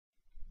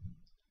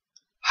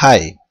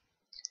Hi.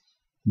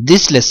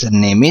 This lesson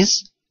name is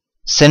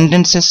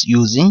Sentences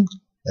Using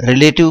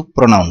Relative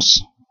Pronouns.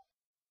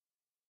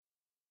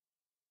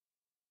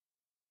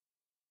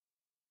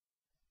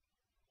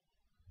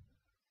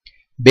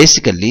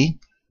 Basically,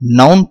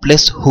 noun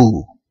plus who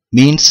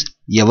means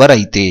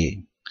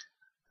evaraite.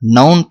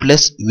 Noun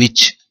plus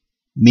which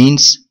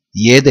means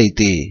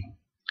yedaite.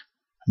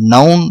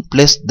 Noun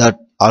plus that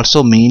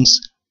also means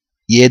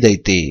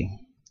yedaite.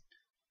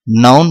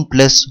 Noun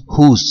plus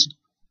whose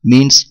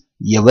means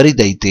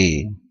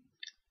evaridaite.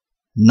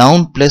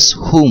 Noun plus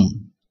whom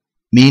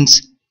means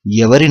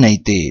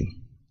evarinaite.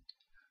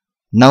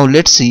 Now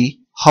let's see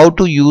how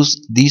to use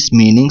these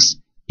meanings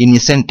in a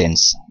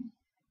sentence.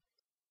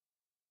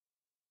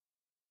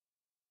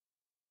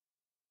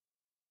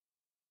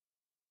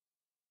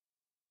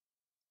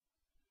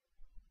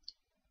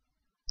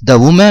 The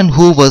woman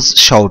who was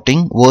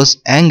shouting was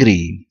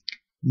angry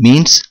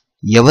means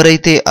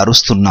ఎవరైతే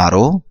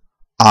అరుస్తున్నారో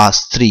ఆ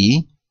స్త్రీ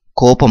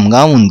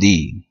కోపంగా ఉంది.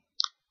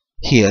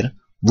 Here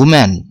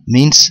woman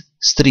means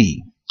స్త్రీ.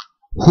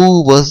 Who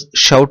was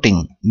shouting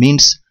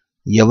means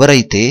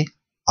ఎవరైతే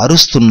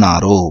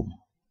అరుస్తున్నారో.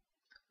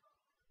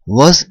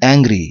 Was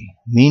angry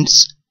means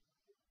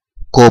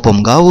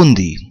కోపంగా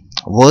ఉంది.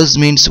 Was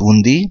means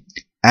ఉంది.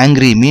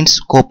 Angry means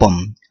కోపం.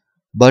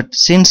 But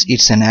since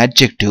it's an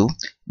adjective,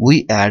 we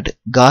add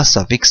ga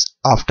suffix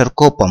after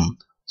kopam.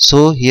 So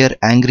here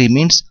angry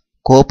means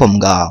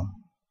kopamga.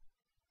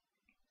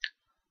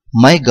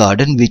 My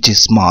garden, which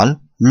is small,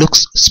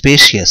 looks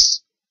spacious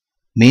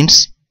means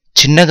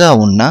chinnaga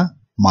unna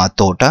ma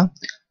tota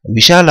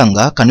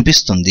vishalanga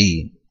kanipistundi.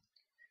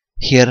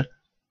 Here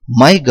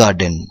my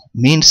garden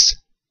means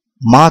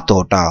ma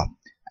tota.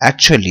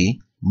 Actually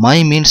my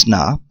means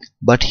na,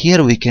 but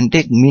here we can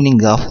take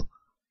meaning of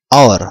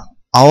our.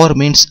 Our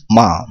means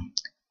ma.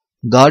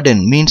 Garden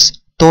means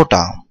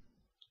tota.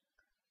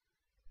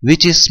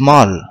 Which is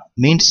small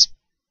means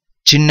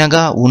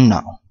chinnaga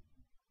unna.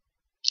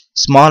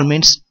 Small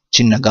means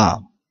chinnaga.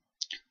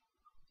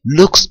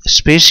 Looks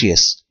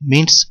spacious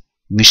means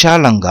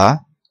vishalanga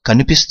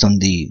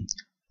kanipistundi.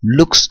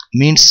 Looks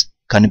means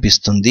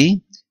kanipistundi.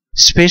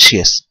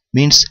 Spacious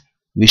means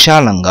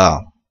vishalanga.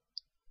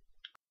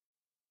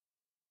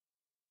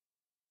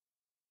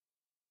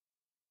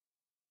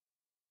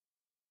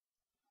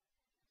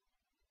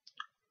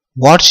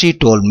 What she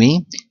told me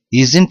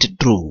isn't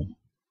true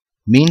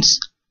means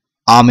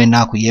ఆమె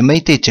నాకు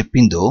ఏమైతే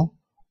చెప్పిందో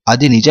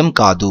అది నిజం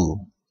కాదు.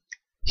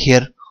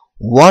 Here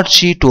what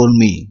she told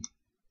me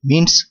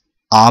means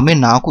ఆమె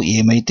నాకు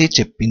ఏమైతే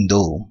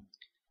చెప్పిందో.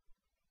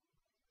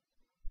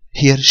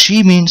 Here she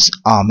means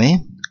ఆమె,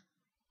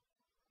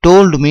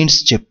 told means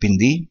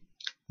చెప్పింది,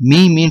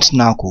 me means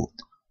నాకు.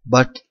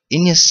 But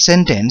in a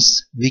sentence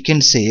we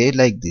can say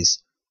like this: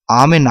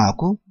 ఆమె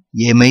నాకు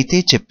ఏమైతే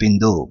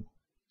చెప్పిందో.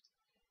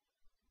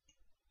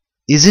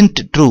 Isn't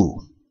true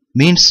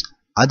means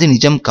అది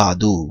నిజం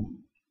కాదు.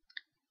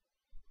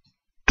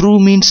 True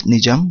means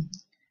నిజం.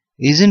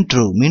 Isn't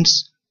true means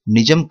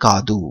నిజం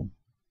కాదు.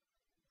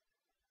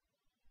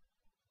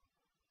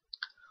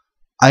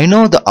 I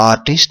know the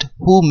artist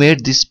who made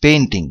this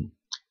painting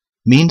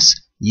means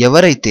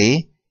ఎవరైతే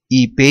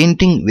ఈ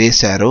పెయింటింగ్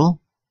వేశారో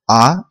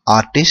ఆ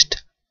ఆర్టిస్ట్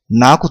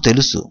నాకు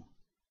తెలుసు.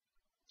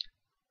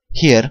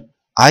 Here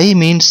I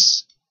means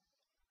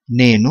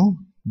నేను,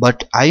 but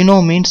I know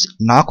means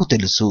నాకు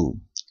తెలుసు.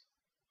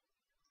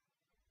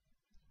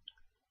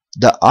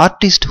 The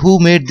artist who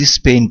made this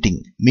painting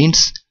means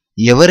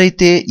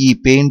ఎవరైతే ఈ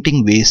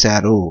పెయింటింగ్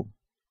వేశారో.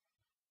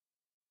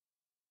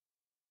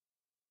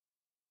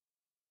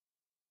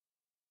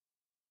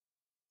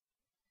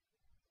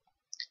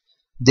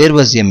 There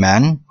was a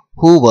man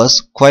who was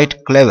quite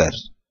clever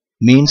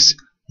means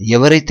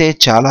ఎవరైతే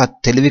చాలా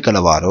తెలివి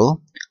కలవారో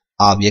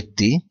ఆ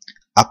వ్యక్తి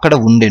అక్కడ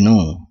ఉండెను.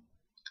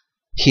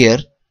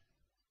 Here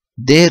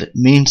there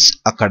means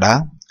అక్కడ,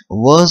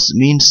 was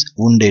means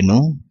ఉండెను,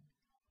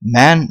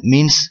 man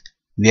means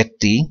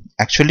వ్యక్తి.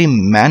 Actually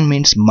man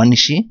means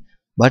manishi,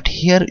 but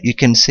here you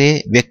can say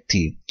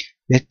వ్యక్తి.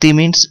 వ్యక్తి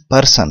means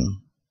person.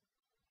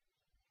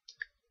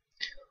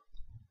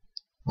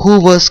 Who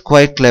was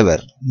quite clever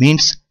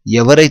means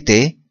ఎవరైతే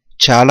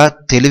చాలా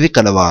తెలివి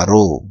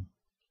కలవారో.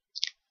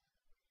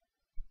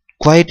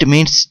 Quite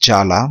means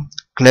చాలా,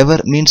 clever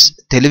means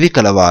తెలివి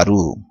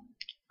కలవారు.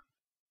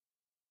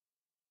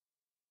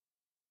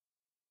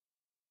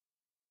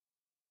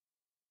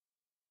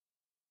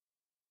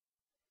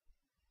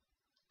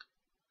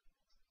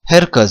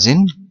 Her cousin,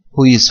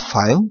 who is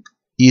 5,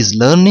 is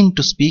learning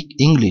to speak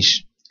English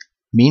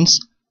means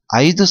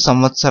 5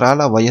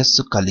 సంవత్సరాల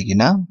వయస్సు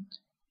కలిగిన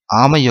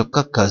ఆమె యొక్క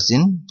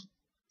కజిన్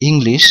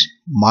ఇంగ్లీష్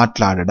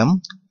మాట్లాడడం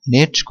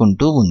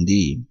నేర్చుకుంటూ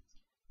ఉంది.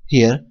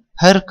 Here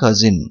her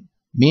cousin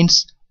means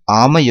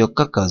ఆమె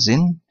యొక్క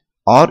cousin,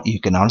 or you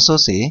can also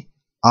say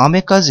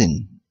ఆమె కజిన్.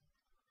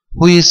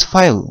 Who is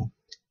 5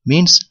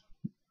 means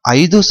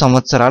 5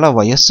 సంవత్సరాల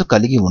వయస్సు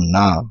కలిగి ఉన్న.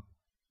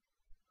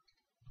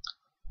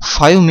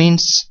 5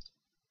 means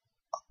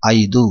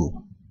 5.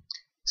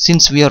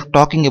 Since we are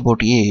talking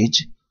about age,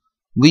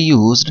 we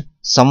used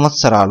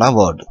samvatsarala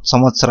word.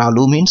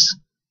 Samvatsaralu means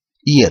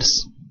years.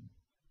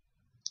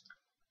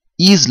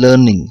 Is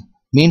learning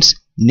means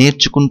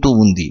నేర్చుకుంటూ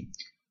ఉంది.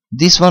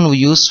 This one we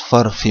use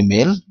for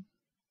female.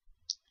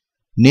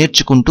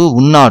 నేర్చుకుంటూ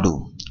ఉన్నాడు.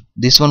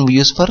 This one we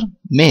use for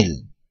male.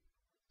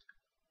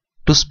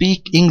 To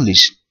speak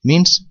English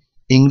means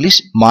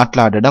English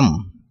మాట్లాడడం.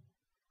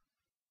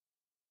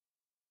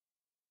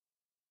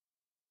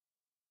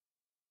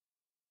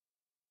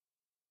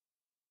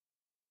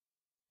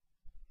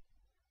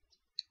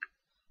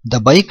 The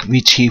bike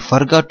which he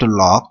forgot to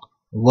lock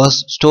was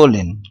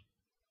stolen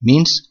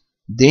means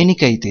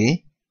దేనికైతే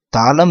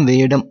తాళం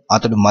వేయడం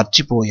అతడు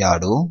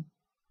మర్చిపోయాడో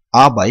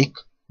ఆ bike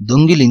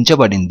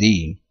దొంగిలించబడింది.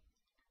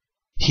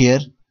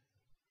 Here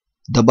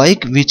the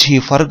bike which he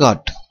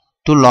forgot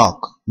to lock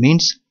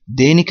means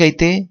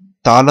దేనికైతే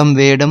తాళం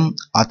వేయడం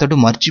అతడు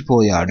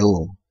మర్చిపోయాడో.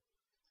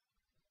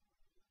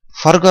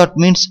 Forgot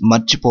means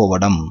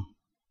మర్చిపోవడం.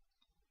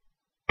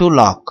 To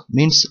lock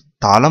means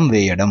తాళం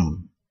వేయడం.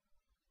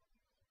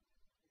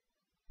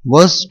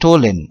 Was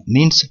stolen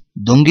means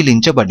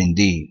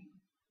దొంగిలించబడింది.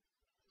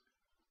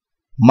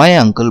 My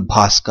uncle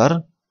Bhaskar,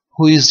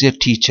 who is a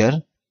teacher,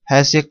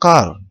 has a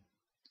car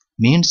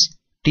means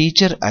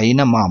teacher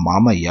అయిన మా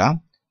మామయ్య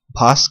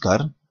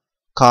భాస్కర్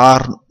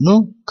కార్ను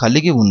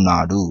కలిగి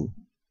ఉన్నాడు.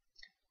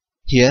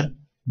 Here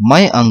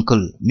my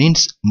uncle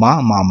means మా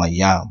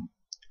మామయ్య.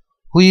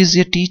 Who is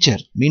a teacher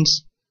means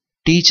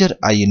teacher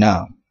అయిన.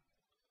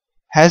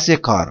 Has a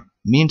car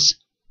means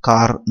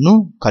కార్ను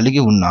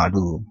కలిగి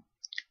ఉన్నాడు.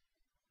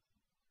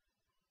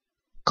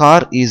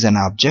 Car is an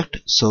object,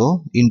 so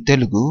in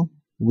Telugu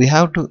we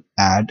have to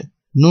add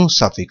nu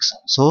suffix.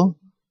 So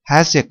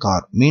has a car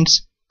means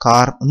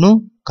car nu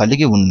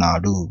kaligi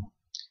unnadu.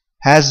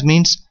 Has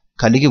means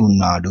kaligi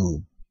unnadu.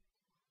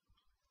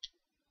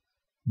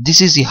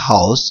 This is a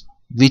house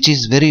which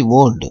is very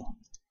old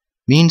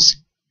means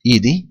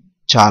idi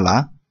chala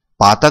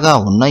pataga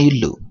unna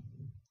illu.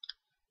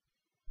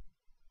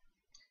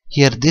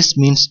 Here this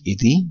means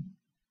idi.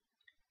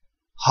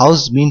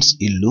 House means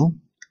illu.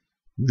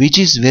 Which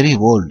is very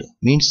old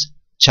means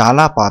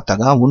chala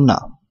pataga unna.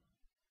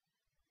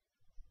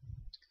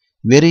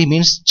 Very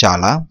means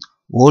chala,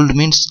 old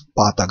means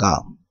pataga.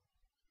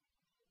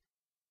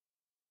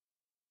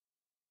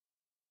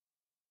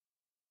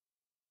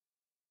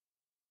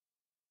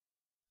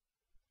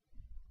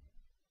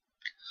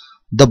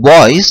 The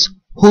boys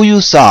who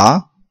you saw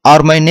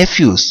are my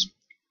nephews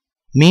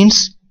means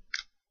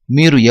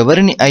మీరు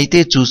ఎవరిని అయితే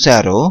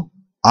చూశారో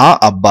ఆ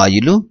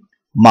అబ్బాయిలు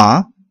మా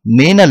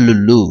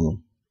మేనల్లుళ్ళు.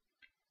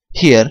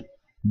 Here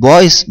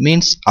boys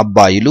means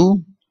అబ్బాయిలు.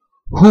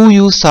 Who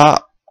you saw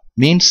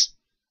means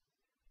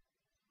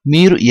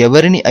మీరు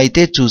ఎవరిని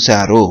అయితే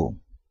చూశారో.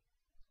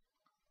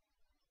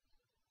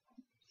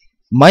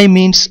 My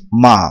means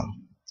ma.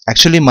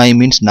 Actually my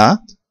means na.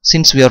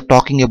 Since we are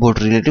talking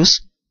about relatives,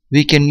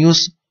 we can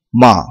use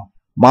ma.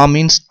 Ma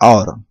means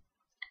our.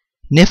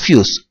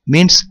 Nephews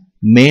means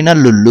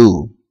menallullu.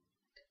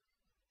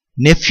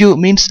 Nephew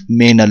means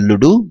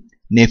menalludu.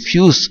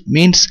 Nephews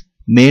means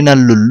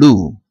menallullu.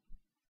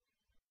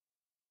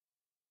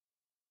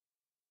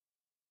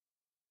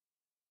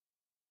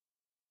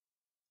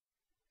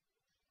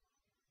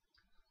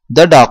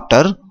 The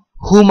doctor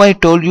whom I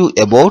told you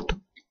about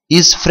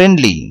is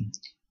friendly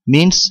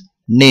means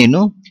నేను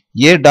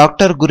ఏ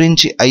doctor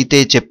గురించి అయితే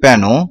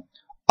చెప్పానో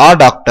ఆ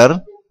doctor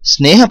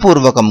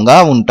స్నేహపూర్వకంగా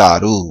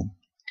ఉంటారు.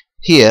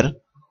 Here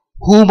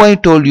whom I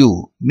told you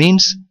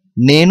means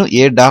నేను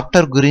ఏ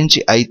doctor గురించి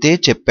అయితే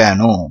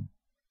చెప్పానో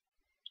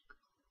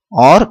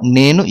or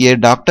నేను ఏ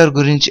డాక్టర్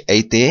గురించి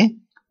అయితే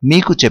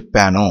మీకు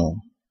చెప్పానో.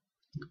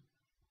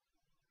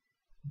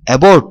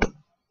 About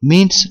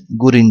means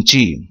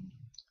గురించి.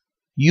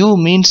 You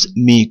means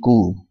మీకు.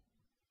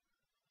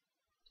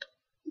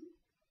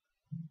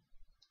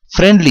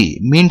 Friendly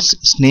means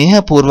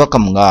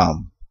స్నేహపూర్వకంగా.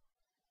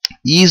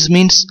 Is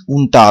means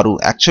ఉంటారు.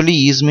 Actually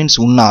is means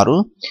ఉన్నారు.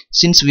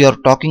 Since we are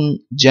talking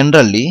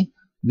generally,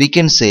 we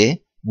can say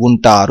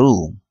ఉంటారు.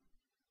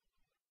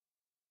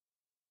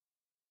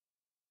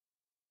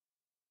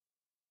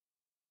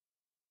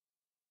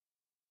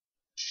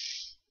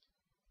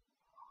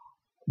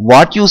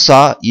 What you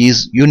saw is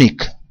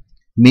unique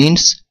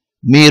means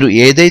మీరు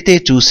ఏదైతే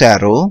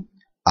చూశారో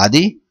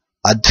అది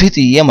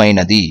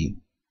అద్వితీయమైనది.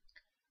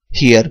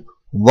 Here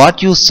what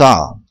you saw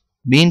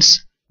means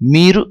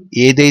మీరు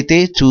ఏదైతే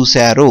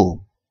చూశారో.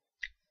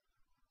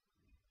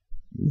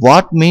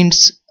 What means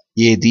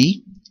ఏది.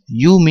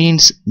 You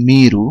means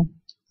మీరు.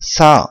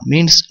 Saw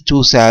means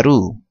చూశారు.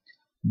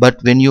 But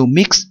when you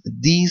mix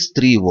these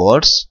three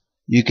words,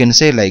 you can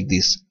say like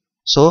this.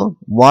 So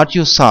what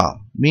you saw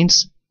means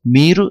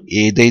మీరు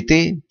ఏదైతే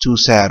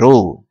చూశారో.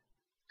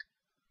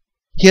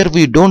 Here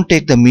we don't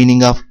take the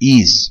meaning of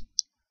is,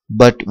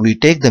 but we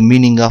take the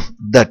meaning of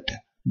that.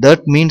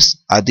 That means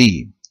adi.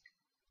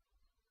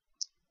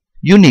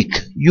 Unique.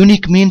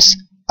 Unique means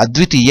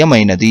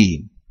advitiyamainadi.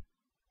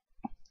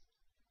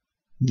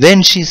 When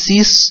she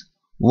sees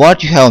what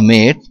you have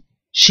made,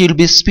 she'll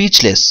be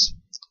speechless.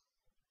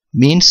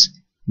 Means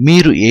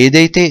మీరు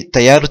ఏదైతే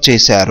తయారు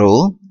చేశారో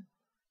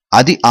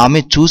అది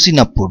ఆమె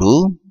చూసినప్పుడు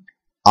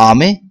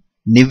ఆమె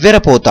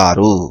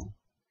నివ్వెరపోతారు.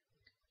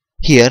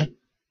 Here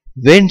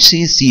when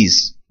she sees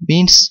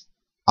means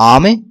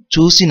ఆమె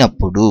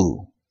చూసినప్పుడు.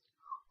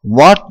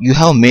 What you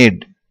have made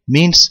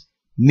means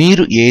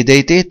మీరు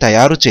ఏదైతే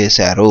తయారు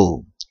చేశారో.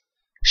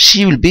 She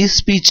will be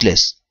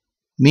speechless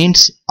means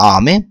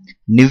ఆమె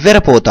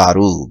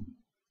నివ్వెరపోతారు.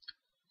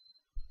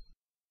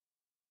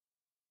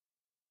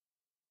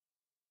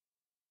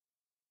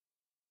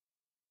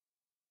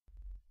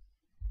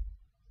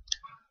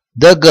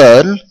 The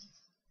girl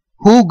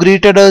who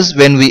greeted us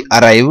when we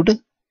arrived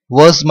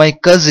was my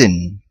cousin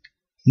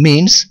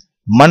means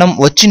మనం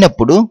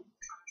వచ్చినప్పుడు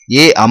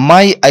ఏ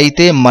అమ్మాయి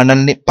అయితే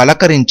మనల్ని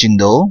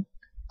పలకరించిందో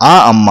ఆ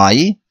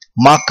అమ్మాయి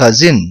మా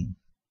కజిన్.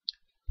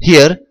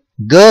 Here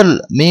girl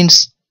means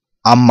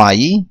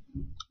అమ్మాయి,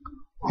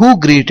 who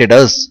greeted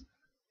us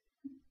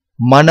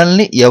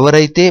మనల్ని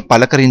ఎవరైతే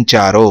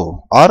పలకరించారో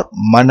ఆర్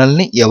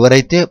మనల్ని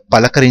ఎవరైతే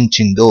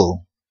పలకరించిందో.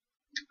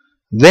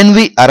 When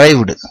we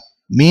arrived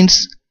means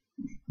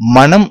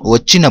మనం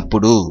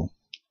వచ్చినప్పుడు.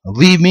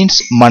 We means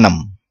మనం.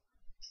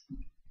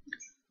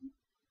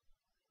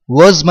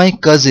 Was my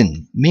cousin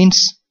means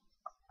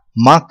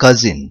మా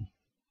cousin.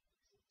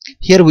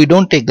 Here we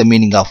don't take the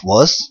meaning of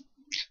was,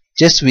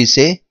 just we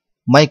say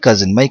my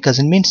cousin. My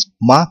cousin means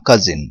మా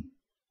cousin.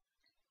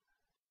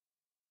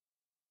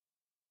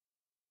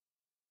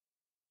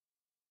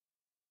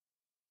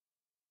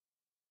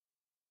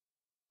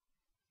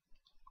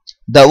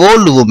 The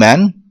old woman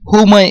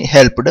whom I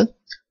helped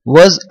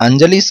was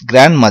Anjali's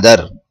grandmother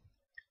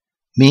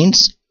means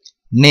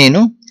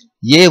నేను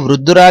ఏ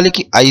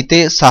వృద్ధురాలికి అయితే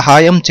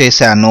సహాయం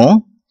చేశానో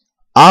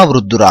ఆ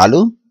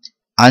వృద్ధురాలు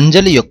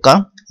అంజలి యొక్క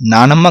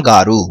నానమ్మ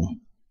గారు.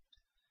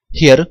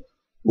 Here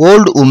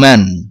old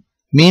woman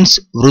means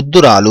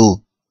వృద్ధురాలు.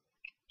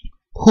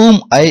 Whom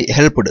I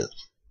helped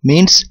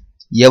means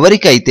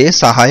ఎవరికైతే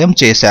సహాయం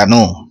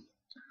చేశానో.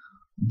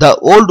 The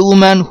old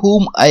woman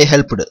whom I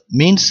helped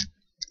means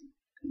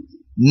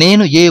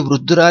నేను ఏ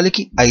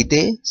వృద్ధురాలికి అయితే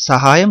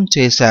సహాయం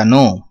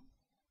చేశానో.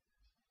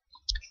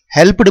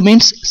 Helped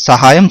means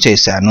సహాయం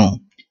చేశాను.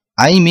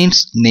 I means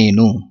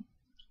నేను.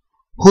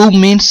 Whom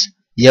means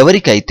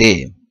ఎవరికైతే.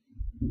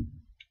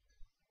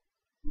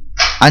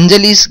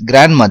 Anjali's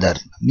grandmother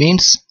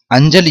means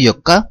అంజలి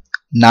యొక్క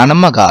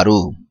నానమ్మ గారు.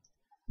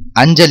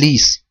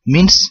 Anjali's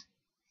means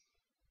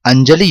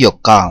అంజలి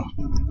యొక్క.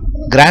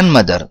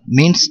 Grandmother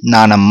means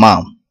నానమ్మ.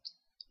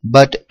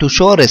 But to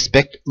show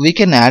respect we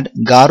can add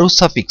garu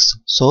suffix.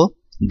 So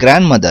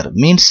grandmother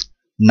means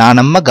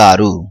నానమ్మ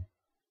గారు.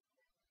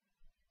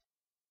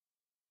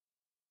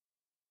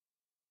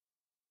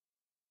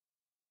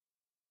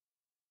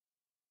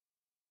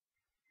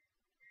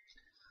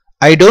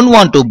 I don't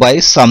want to buy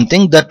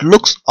something that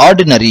looks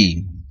ordinary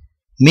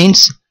means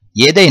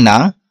ఏదైనా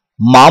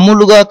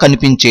మామూలుగా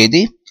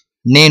కనిపించేది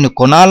నేను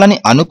కొనాలని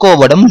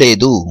అనుకోవడం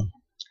లేదు.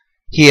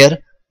 Here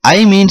I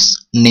means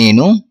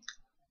నేను,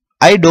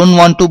 I don't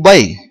want to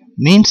buy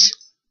means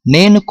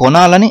నేను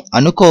కొనాలని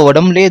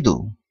అనుకోవడం లేదు.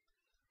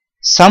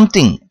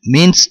 Something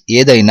means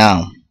ఏదైనా.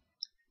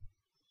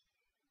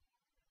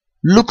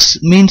 Looks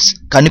means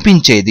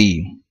కనిపించేది.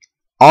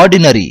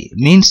 Ordinary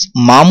means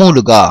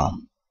మామూలుగా.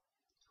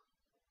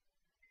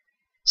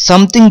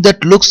 Something that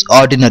looks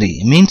ordinary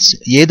means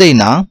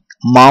ఏదైనా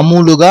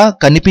మామూలుగా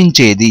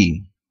కనిపించేది.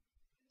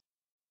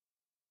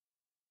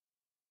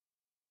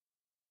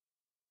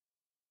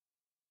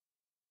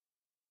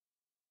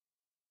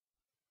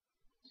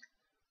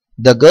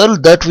 The girl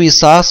that we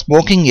saw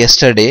smoking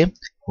yesterday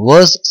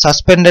was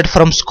suspended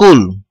from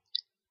school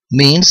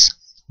means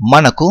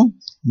మనకు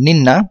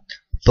నిన్న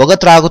పొగ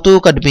త్రాగుతూ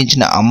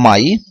కనిపించిన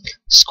అమ్మాయి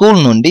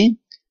స్కూల్ నుండి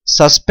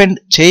సస్పెండ్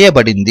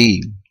చేయబడింది.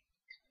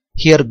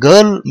 Here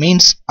girl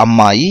means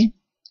అమ్మాయి.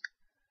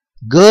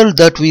 Girl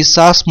that we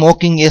saw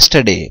smoking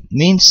yesterday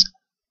means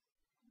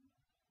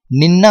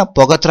నిన్న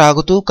పొగ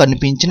త్రాగుతూ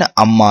కనిపించిన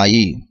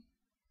అమ్మాయి.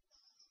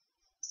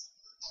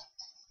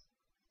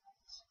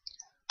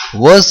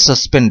 Was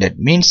suspended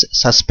means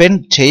suspend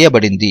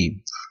చేయబడింది.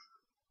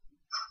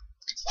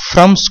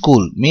 From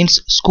school means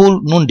school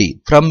నుండి.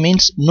 From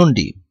means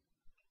నుండి.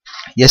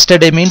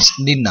 Yesterday means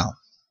నిన్న.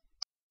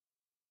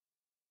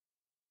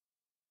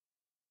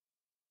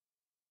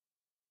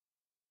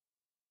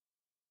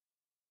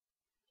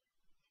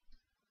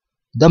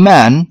 The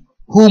man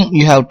whom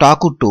you have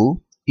talked to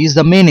is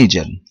the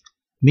manager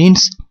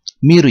means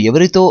మీరు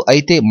ఎవరితో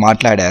అయితే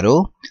మాట్లాడారో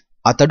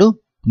అతడు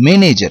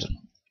manager.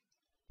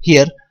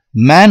 Here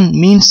man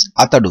means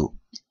atadu.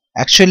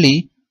 Actually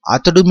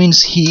atadu means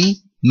he,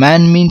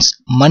 man means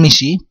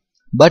manishi,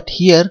 but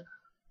here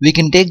we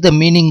can take the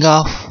meaning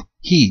of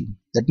he,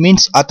 that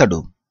means atadu.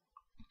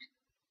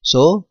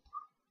 So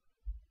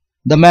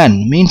the man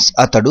means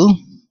atadu.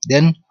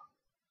 Then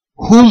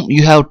whom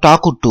you have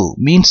talked to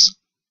means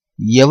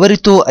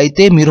ఎవరితో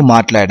అయితే మీరు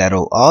మాట్లాడారో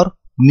or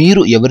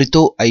మీరు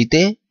ఎవరితో అయితే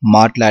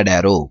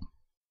మాట్లాడారో.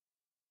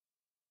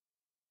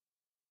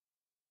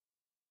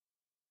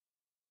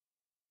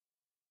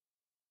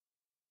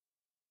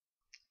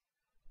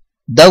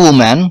 The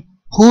woman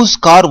whose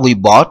car we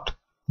bought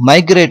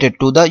migrated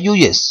to the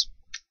US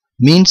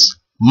means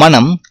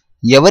మనం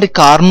ఎవరి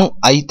కార్ను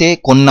అయితే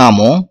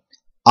కొన్నామో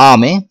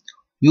ఆమె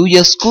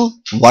యుఎస్ కు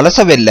వలస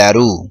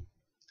వెళ్లారు.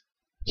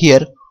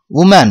 Here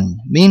woman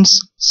means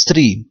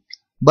స్త్రీ,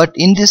 but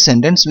in this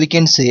sentence we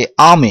can say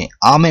ఆమె.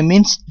 ఆమె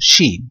means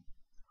she.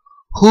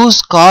 Whose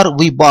car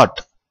we bought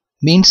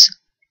means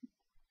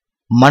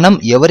మనం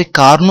ఎవరి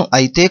కార్ను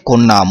అయితే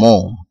కొన్నామో.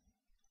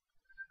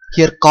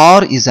 Here car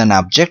is an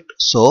object,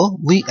 so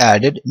we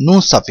added nu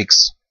suffix.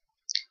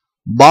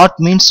 Bought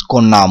means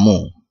కొన్నాము.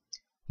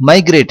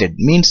 Migrated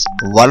means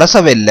వలస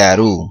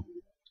వెళ్లారు.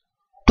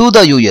 To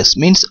the US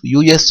means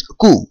US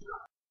కు.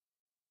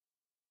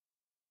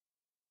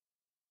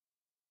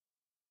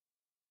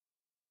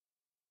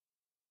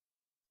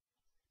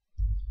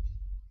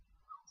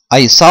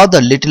 I saw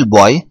the little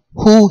boy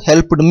who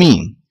helped me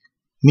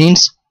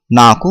means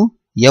నాకు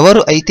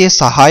ఎవరు అయితే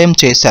సహాయం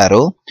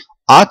చేశారో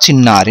ఆ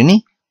చిన్నారిని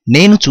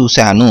నేను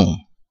చూశాను.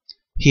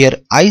 Here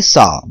I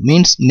saw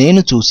means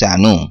నేను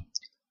చూశాను.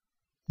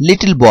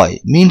 Little boy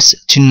means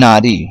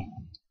చిన్నారి.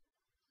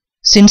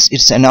 Since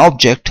it's an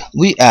object,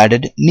 we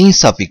added ni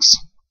suffix.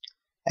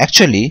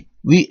 Actually,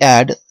 we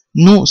add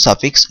nu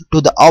suffix to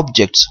the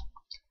objects.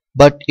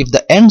 But if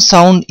the end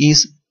sound is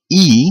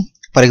e,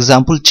 for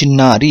example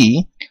chinnari,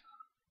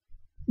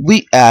 we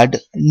add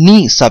ni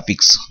suffix.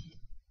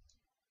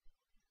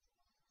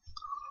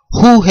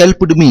 Who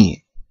helped me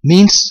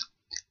means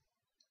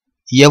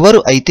ఎవరు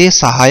అయితే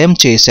సహాయం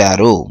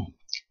చేశారో.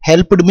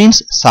 Helped means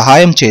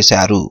సహాయం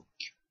చేశారు.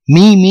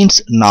 Me means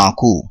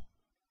నాకు.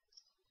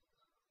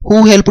 Who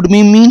helped me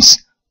means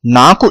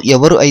నాకు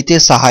ఎవరు అయితే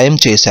సహాయం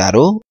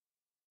చేశారో.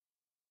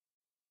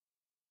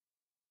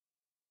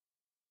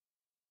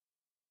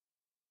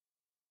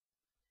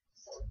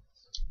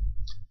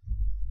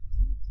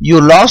 You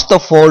lost the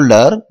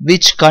folder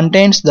which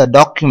contains the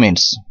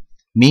documents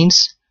means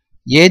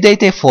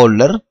ఏదైతే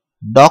ఫోల్డర్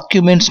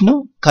డాక్యుమెంట్స్ ను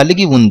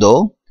కలిగి ఉందో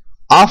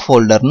ఆ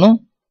ఫోల్డర్ ను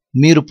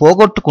మీరు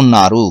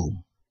పోగొట్టుకున్నారు.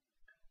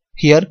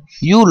 Here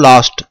you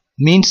lost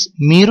means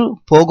మీరు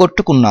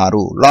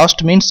పోగొట్టుకున్నారు. Lost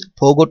means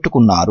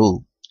పోగొట్టుకున్నారు.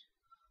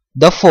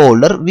 The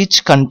folder which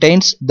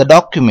contains the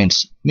documents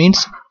means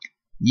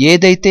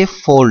ఏదైతే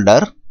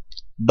ఫోల్డర్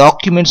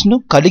డాక్యుమెంట్స్ ను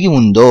కలిగి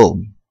ఉందో.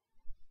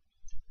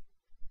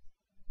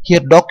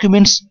 Here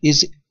documents is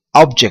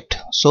object,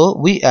 so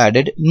we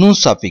added nu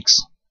suffix.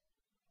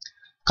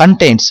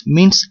 Contains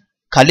means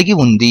కలిగి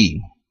ఉంది.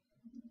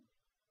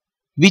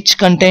 Which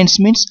contains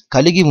means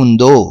కలిగి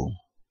ఉందో.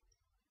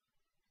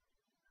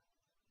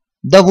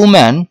 The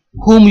woman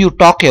whom you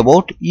talk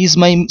about is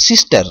my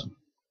sister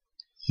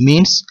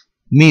means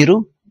మీరు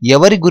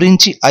ఎవరి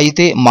గురించి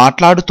అయితే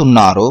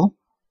మాట్లాడుతున్నారో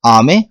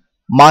ఆమె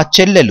మా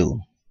చెల్లెలు.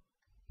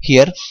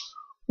 Here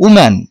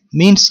woman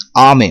means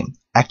ఆమె.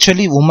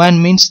 Actually woman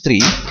means స్త్రీ,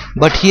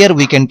 but here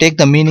we can take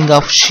the meaning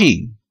of she,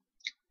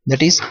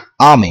 that is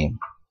ఆమె.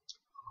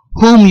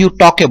 Whom you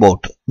talk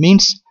about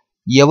means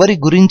ఎవరి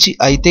గురించి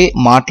అయితే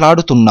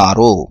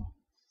మాట్లాడుతున్నారో.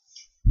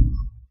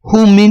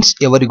 Whom means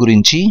ఎవరి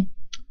గురించి.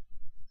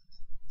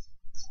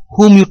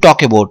 Whom you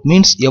talk about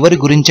means ఎవరి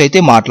గురించి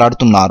అయితే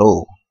మాట్లాడుతున్నారో.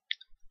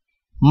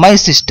 My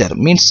sister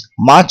means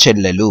మా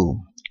చెల్లెలు.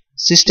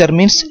 Sister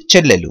means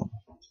చెల్లెలు.